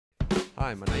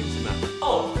Hi, my name's Matt.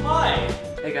 Oh, hi!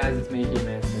 Hey guys, it's me, Hugh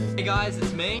Manson. Hey guys,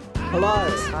 it's me. Hello!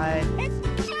 Hi.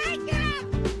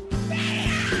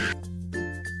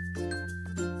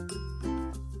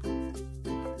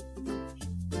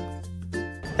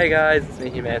 Hey guys, it's me,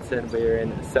 Hugh Manson. We're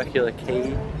in Circular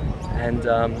Quay and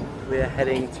we're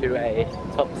heading to a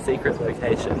top secret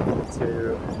location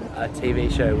to a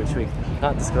TV show which we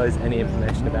can't disclose any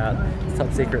information about. It's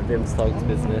top secret Vim Slogs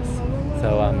business,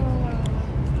 so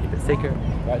keep it secret,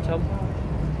 right Tom?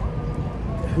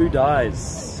 Who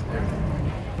dies?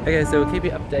 Okay, so we'll keep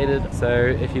you updated. So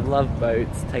if you love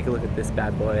boats, take a look at this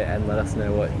bad boy and let us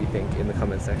know what you think in the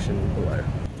comment section below.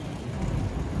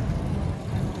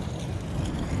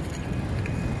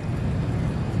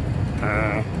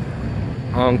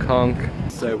 Honk honk.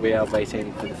 So we are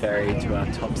waiting for the ferry to our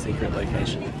top secret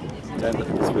location. Don't look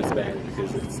at this wristband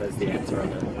because it says the answer on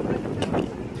it.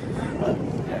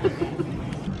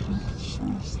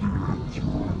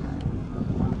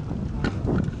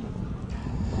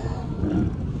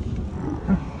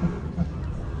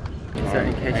 So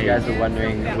in case you guys were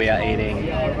wondering, we are eating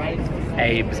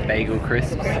Abe's Bagel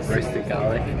Crisps, roasted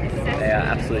garlic. They are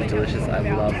absolutely delicious. I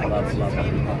love them.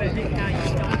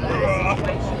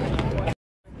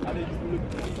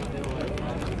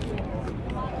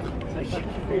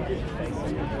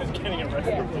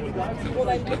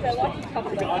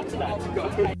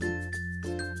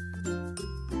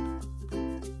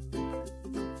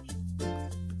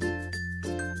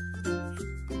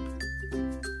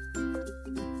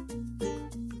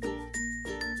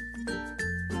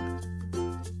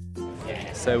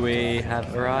 So we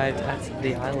have arrived at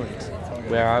the island.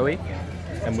 Where are we?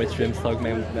 And which Vim Slog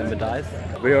member dies?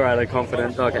 We are at a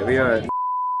confident. Okay, we are at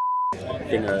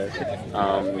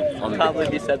on I can't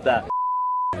believe you said that.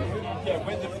 I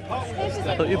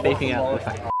thought you were beeping out the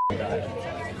fact that died.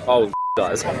 Oh,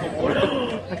 dies. I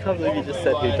can't believe you just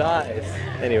said who dies.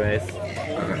 Anyways.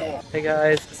 Hey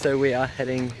guys, so we are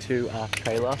heading to our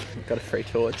trailer. We've got a free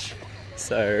torch.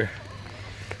 So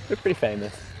we're pretty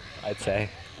famous, I'd say.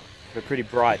 We're pretty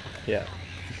bright. Yeah.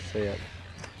 So yeah.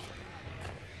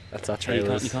 That's our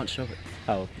trailers. You can't show it.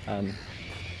 Oh,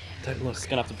 don't look. Just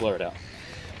gonna have to blur it out.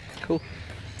 Cool.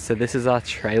 So this is our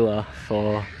trailer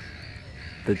for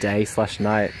the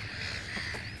day/night.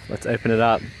 Let's open it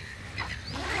up.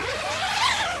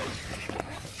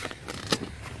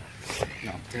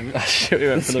 No, damn it. Oh shit, we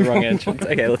went for the wrong entrance.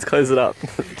 Okay, let's close it up.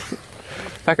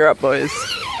 Pack her up, boys.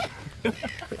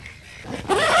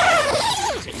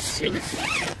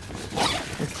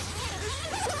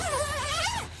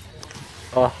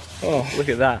 Oh, look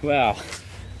at that. Wow.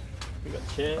 We got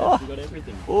chairs, we got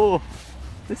everything. Oh,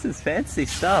 this is fancy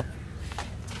stuff.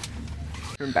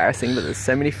 Embarrassing, but there's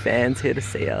so many fans here to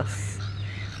see us.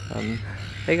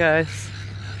 Hey guys.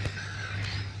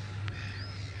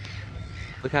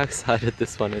 Look how excited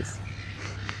this one is.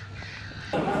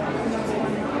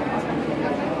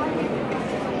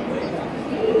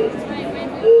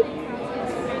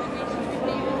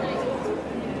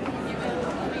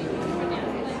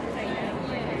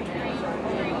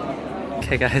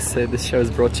 Okay guys, so this show is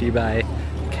brought to you by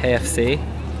KFC.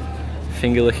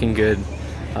 Finger looking good.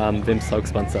 Vim Slog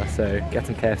sponsor, so get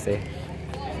some KFC.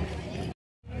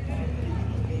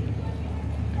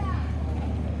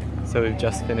 So we've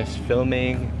just finished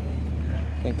filming,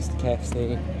 thanks to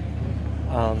KFC.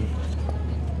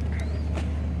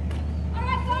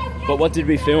 But what did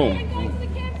we film?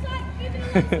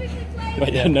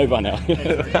 Wait, yeah, no by now.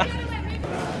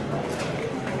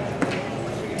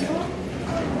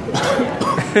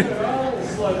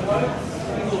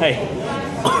 Hey,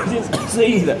 I didn't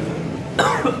see that.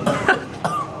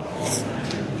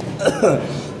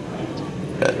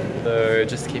 So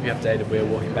just to keep you updated, we're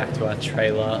walking back to our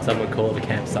trailer. Some would call it a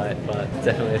campsite, but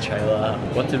definitely a trailer.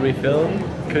 What did we film?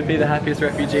 Could be The Happiest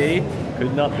Refugee,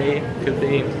 could not be. Could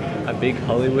be a big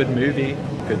Hollywood movie,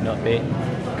 could not be.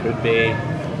 Could be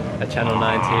a Channel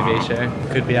 9 TV show,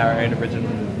 could be our own original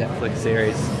Netflix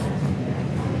series.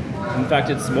 In fact,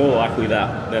 it's more likely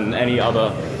that than any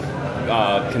other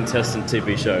contestant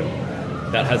TV show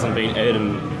that hasn't been aired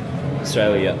in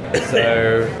Australia yet.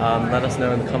 So let us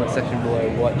know in the comment section below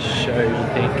what show you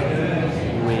think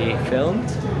we filmed,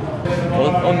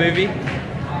 or movie,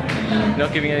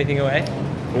 not giving anything away.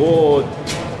 Or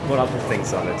what other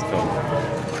things are there to film?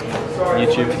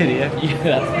 YouTube video. Yeah,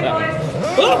 that's that one.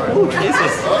 Oh,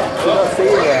 Jesus! Did not see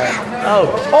you there.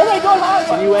 Oh my God! Hi!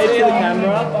 Can you wave to the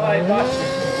camera?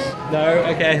 No,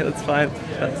 okay, that's fine.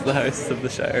 That's the host of the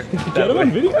show. Did you get it on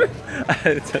video? I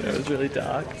don't know, it was really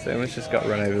dark. So almost just got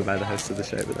run over by the host of the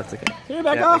show, but that's okay. See you,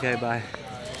 Becca. Yeah, okay, bye.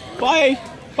 Bye.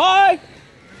 Bye.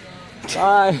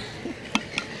 Bye.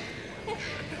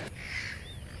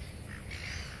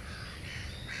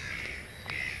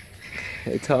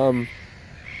 Hey Tom.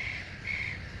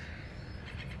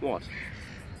 What?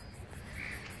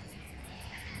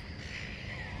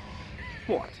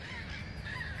 What?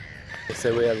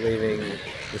 So we are leaving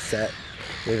the set,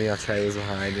 leaving our trailers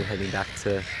behind and heading back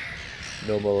to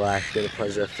normal life. Been a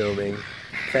pleasure filming.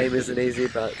 Fame isn't easy,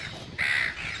 but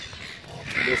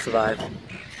we'll survive.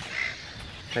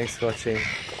 Thanks for watching.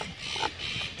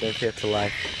 Don't forget to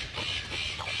like.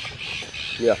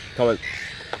 Yeah, comment.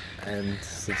 And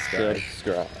subscribe.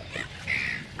 Subscribe.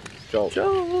 Joel.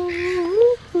 Joel.